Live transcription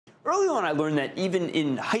Early on, I learned that even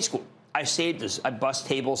in high school, I saved as I bust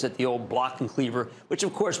tables at the old Block and Cleaver, which,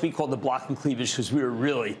 of course, we called the Block and Cleavage because we were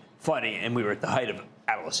really funny and we were at the height of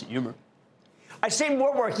adolescent humor. I saved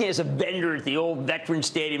more working as a vendor at the old Veterans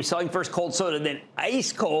Stadium, selling first cold soda, then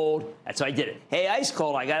ice cold. That's how I did it. Hey, ice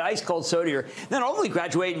cold, I got ice cold soda here. Then ultimately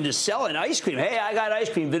graduating to selling ice cream. Hey, I got ice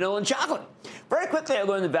cream, vanilla and chocolate. Very quickly, I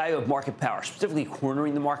learned the value of market power, specifically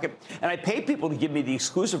cornering the market. And I paid people to give me the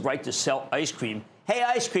exclusive right to sell ice cream. Hey,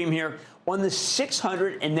 ice cream here on the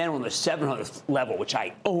 600 and then on the 700th level, which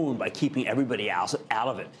I own by keeping everybody else out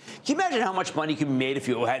of it. Can you imagine how much money could be made if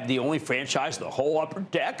you had the only franchise, the whole upper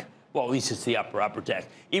deck? Well, at least it's the upper deck.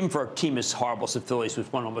 Even for a team as horrible as the Phillies, which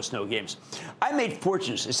won almost no games. I made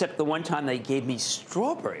fortunes, except the one time they gave me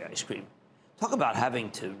strawberry ice cream. Talk about having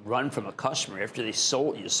to run from a customer after you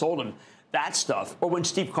sold them that stuff. Or when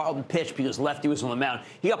Steve Carlton pitched because Lefty was on the mound,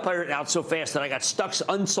 he got played out so fast that I got stuck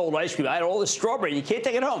unsold ice cream. I had all this strawberry. You can't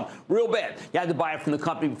take it home. Real bad. You had to buy it from the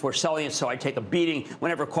company before selling it, so I'd take a beating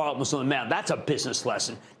whenever Carlton was on the mound. That's a business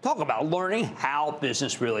lesson. Talk about learning how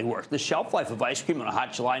business really works. The shelf life of ice cream on a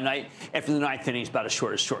hot July night after the ninth inning is about as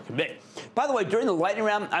short as short can be. By the way, during the lightning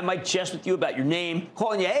round, I might jest with you about your name,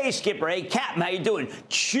 calling you, hey, Skipper, hey, Captain, how you doing?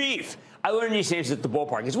 Chief. I learned these names at the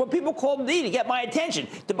ballpark. It's what people called me to get my attention,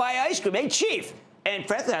 to buy ice cream. Hey, Chief. And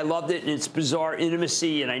frankly, I loved it in its bizarre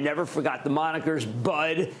intimacy, and I never forgot the monikers,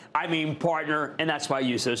 bud, partner, and that's why I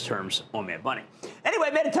use those terms on Mad Money. Anyway,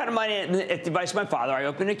 I made a ton of money at the advice of my father. I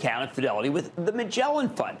opened an account at Fidelity with the Magellan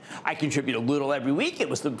Fund. I contribute a little every week. It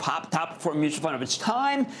was the top performing mutual fund of its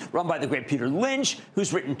time, run by the great Peter Lynch,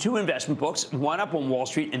 who's written 2 investment books, one up on Wall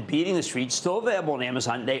Street and Beating the Street, still available on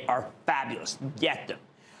Amazon. They are fabulous. Get them.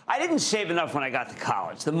 I didn't save enough when I got to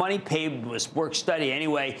college. The money paid was work study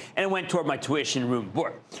anyway, and it went toward my tuition and room and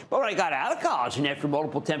board. But when I got out of college and after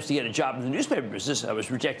multiple attempts to get a job in the newspaper business, I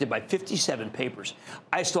was rejected by 57 papers.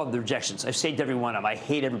 I still have the rejections. I've saved every one of them. I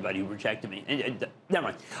hate everybody who rejected me. Never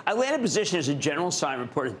mind. I landed a position as a general assignment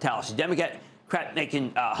reporter at Tallahassee Democrat,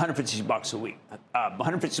 making $150 a week.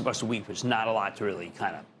 $150 a week was not a lot to really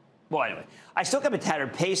kind of. Well, anyway, I still got a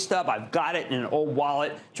tattered pay stub. I've got it in an old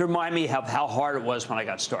wallet to remind me of how hard it was when I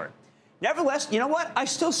got started. Nevertheless, you know what? I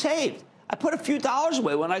still saved. I put a few dollars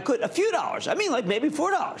away when I could. A few dollars. like maybe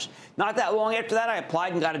 $4. Not that long after that, I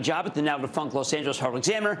applied and got a job at the now defunct Los Angeles Herald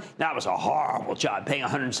Examiner. That was a horrible job, paying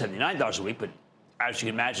 $179 a week. But as you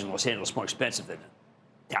can imagine, Los Angeles is more expensive than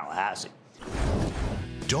Tallahassee.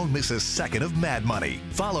 Don't miss a second of Mad Money.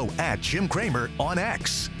 Follow @Jim Cramer on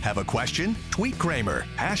X. Have a question? Tweet Cramer.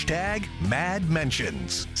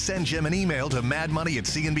 #MadMentions. Send Jim an email to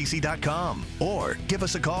madmoney@cnbc.com or give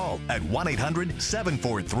us a call at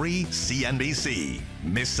 1-800-743-CNBC.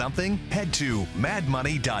 Miss something? Head to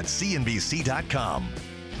madmoney.cnbc.com.